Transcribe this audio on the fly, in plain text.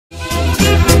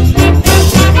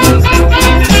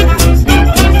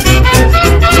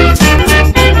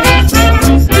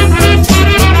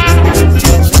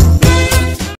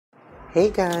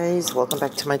guys, welcome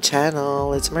back to my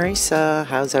channel. It's Marisa.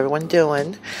 How's everyone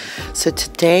doing? So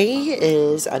today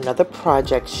is another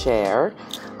project share.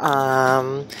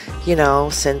 You know,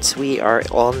 since we are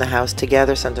all in the house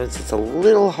together, sometimes it's a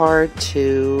little hard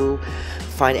to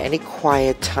find any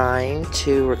quiet time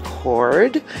to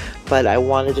record, but I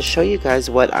wanted to show you guys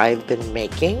what I've been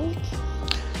making.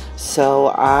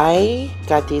 So I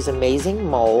got these amazing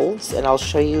molds, and I'll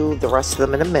show you the rest of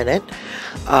them in a minute.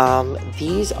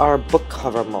 These are book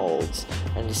cover molds,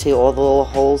 and you see all the little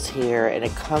holes here, and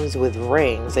it comes with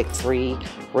rings, like three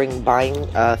ring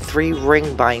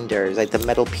binders, like the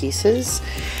metal pieces.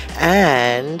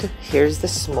 And here's the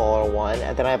smaller one,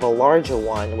 and then I have a larger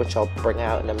one, which I'll bring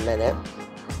out in a minute.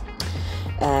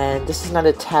 And this is not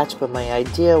attached, but my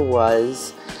idea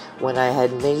was when I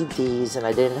had made these and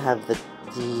I didn't have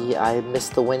I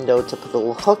missed the window to put the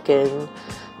little hook in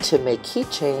to make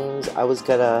keychains, I was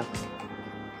gonna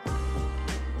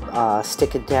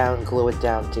stick it down, glue it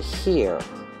down to here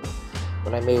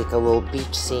when I make a little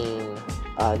beach scene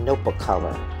notebook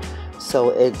cover.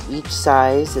 So each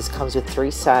size, this comes with 3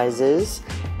 sizes,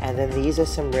 and then these are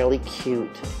some really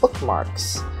cute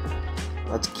bookmarks.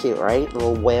 That's cute, right?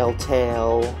 Little whale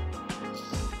tail,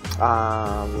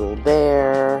 little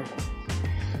bear,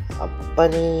 a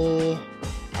bunny,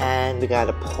 and we got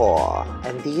a paw.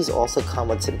 And these also come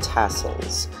with some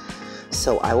tassels.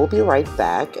 So I will be right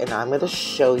back, and I'm going to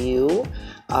show you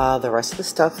the rest of the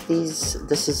stuff.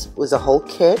 This was a whole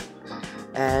kit,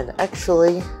 and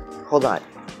actually, hold on,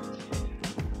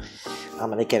 I'm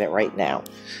going to get it right now.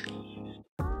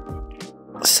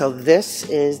 So this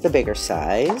is the bigger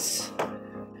size.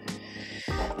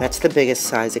 That's the biggest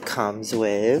size it comes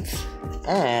with,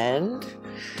 and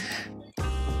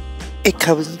it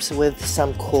comes with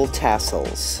some cool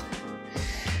tassels.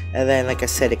 And then, like I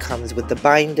said, it comes with the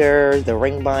binder, the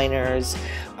ring binders.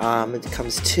 It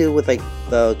comes too with like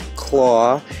the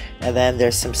claw, and then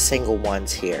there's some single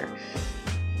ones here.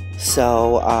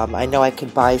 So I know I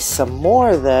could buy some more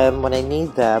of them when I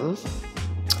need them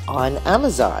on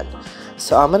Amazon.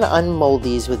 So I'm gonna unmold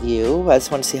these with you. I just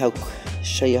want to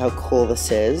show you how cool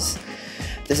this is.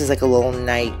 This is like a little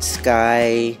night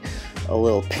sky, a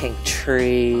little pink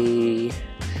tree.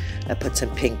 I put some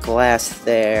pink glass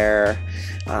there.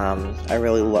 I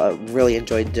really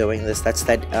enjoyed doing this. That's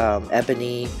that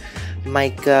ebony,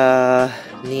 mica,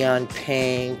 neon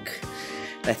pink.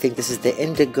 And I think this is the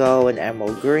indigo and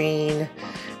emerald green.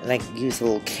 And I use the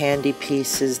little candy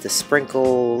pieces, the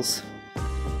sprinkles.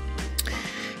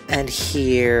 And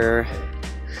here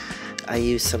I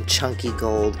use some chunky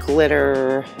gold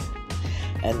glitter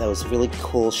and those really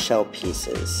cool shell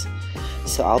pieces.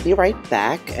 So I'll be right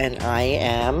back, and I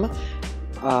am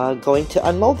going to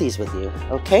unmold these with you.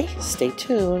 Okay, stay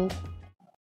tuned.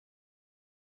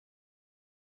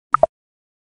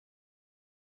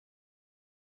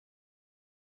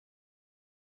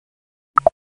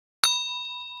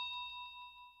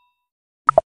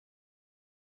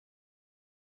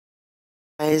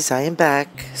 Guys, I am back.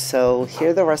 So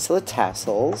here are the rest of the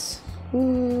tassels.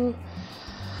 I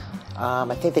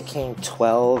think they came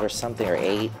 12 or something, or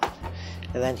 8.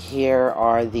 And then here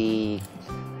are the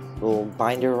little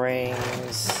binder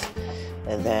rings,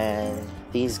 and then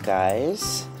these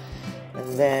guys,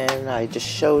 and then I just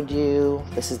showed you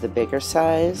this is the bigger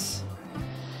size.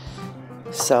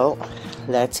 So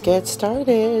let's get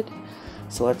started.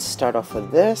 So let's start off with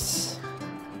this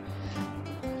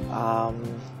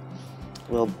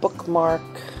little bookmark.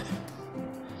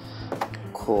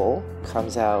 Cool,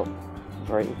 comes out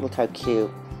very, look how cute.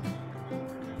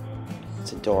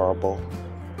 It's adorable.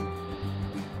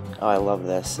 Oh, I love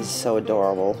this. This is so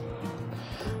adorable.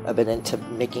 I've been into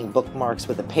making bookmarks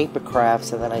with the paper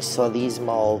crafts, and then I saw these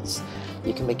molds.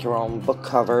 You can make your own book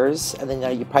covers, and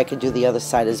then you probably could do the other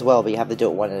side as well, but you have to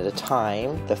do it one at a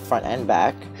time, the front and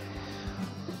back.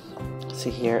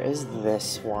 So here is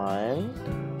this one.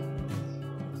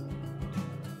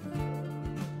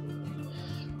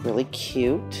 Really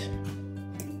cute.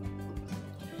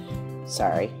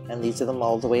 Sorry, and these are the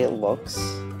molds the way it looks.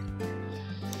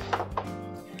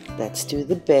 Let's do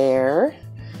the bear.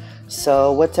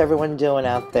 So what's everyone doing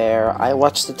out there? I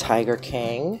watched the Tiger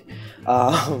King.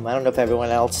 I don't know if everyone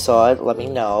else saw it. Let me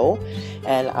know.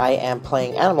 And I am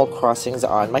playing Animal Crossings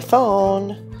on my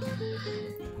phone.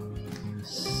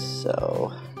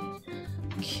 So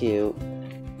cute.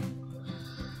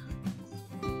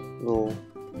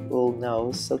 Little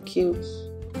nose, so cute.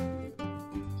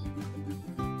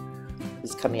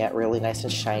 It's coming out really nice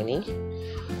and shiny.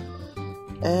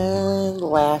 And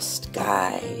last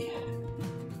guy.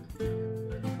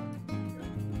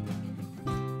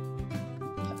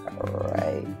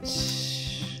 Alright.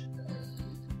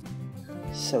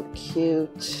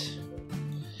 cute.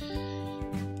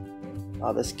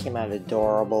 Oh, this came out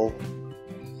adorable.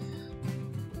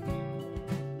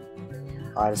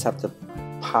 I just have to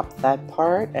pop that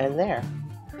part and there.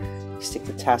 Stick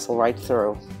the tassel right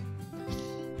through.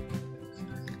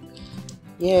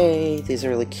 Yay, these are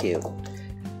really cute.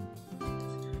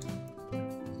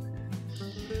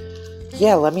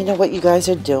 Yeah, let me know what you guys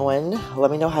are doing.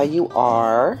 Let me know how you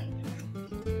are.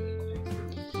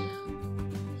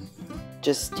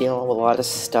 Just dealing with a lot of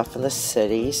stuff in the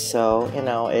city, so, you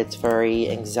know, it's very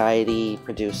anxiety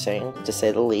producing, to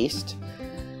say the least.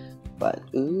 But,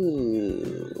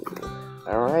 ooh,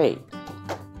 alright.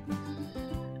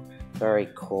 Very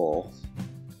cool.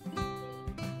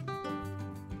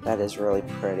 That is really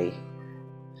pretty.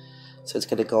 So it's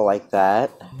going to go like that.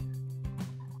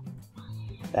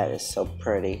 That is so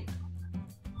pretty.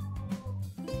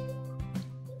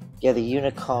 Yeah, the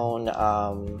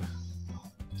Unicone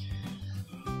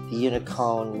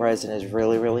resin is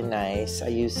really, really nice. I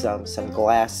used some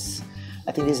glass.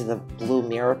 I think these are the blue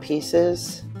mirror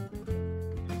pieces.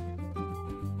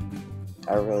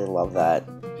 I really love that.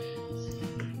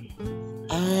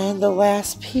 And the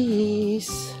last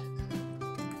piece.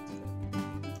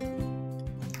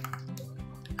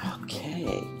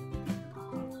 Okay.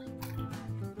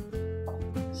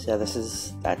 So this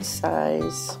is that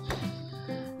size.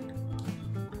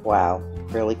 Wow,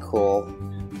 really cool.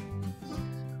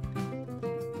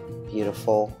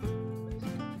 Beautiful.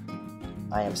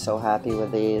 I am so happy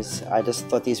with these. I just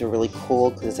thought these were really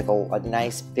cool because it's like a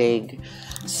nice big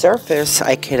surface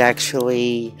I could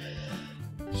actually,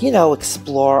 you know,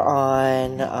 explore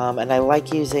on. And I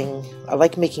like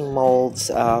making molds.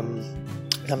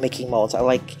 Not making molds. I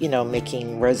like, you know,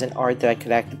 making resin art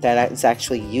that is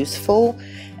actually useful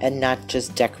and not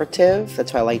just decorative.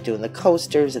 That's why I like doing the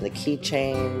coasters and the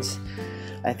keychains.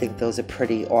 I think those are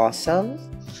pretty awesome.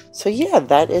 So yeah,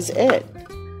 that is it.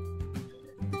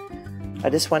 I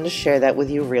just wanted to share that with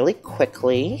you really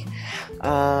quickly.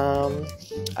 I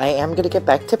am going to get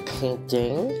back to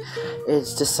painting.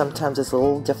 It's just sometimes it's a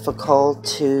little difficult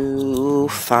to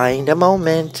find a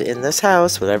moment in this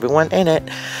house with everyone in it.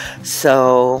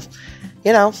 So,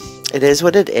 you know, it is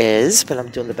what it is, but I'm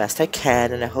doing the best I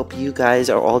can, and I hope you guys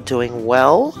are all doing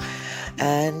well.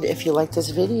 And if you like this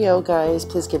video, guys,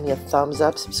 please give me a thumbs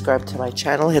up, subscribe to my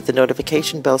channel, hit the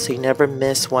notification bell so you never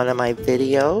miss one of my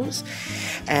videos.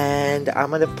 And I'm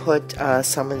going to put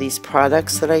some of these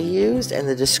products that I used in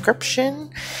the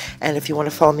description. And if you want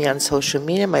to follow me on social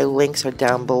media, my links are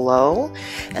down below.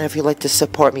 And if you'd like to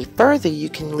support me further, you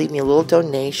can leave me a little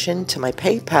donation to my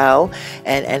PayPal.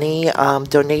 And any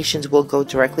donations will go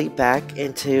directly back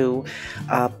into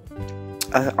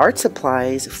art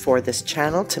supplies for this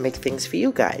channel to make things for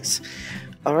you guys.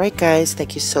 Alright guys,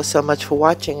 thank you so much for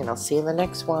watching, and I'll see you in the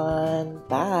next one.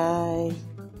 Bye.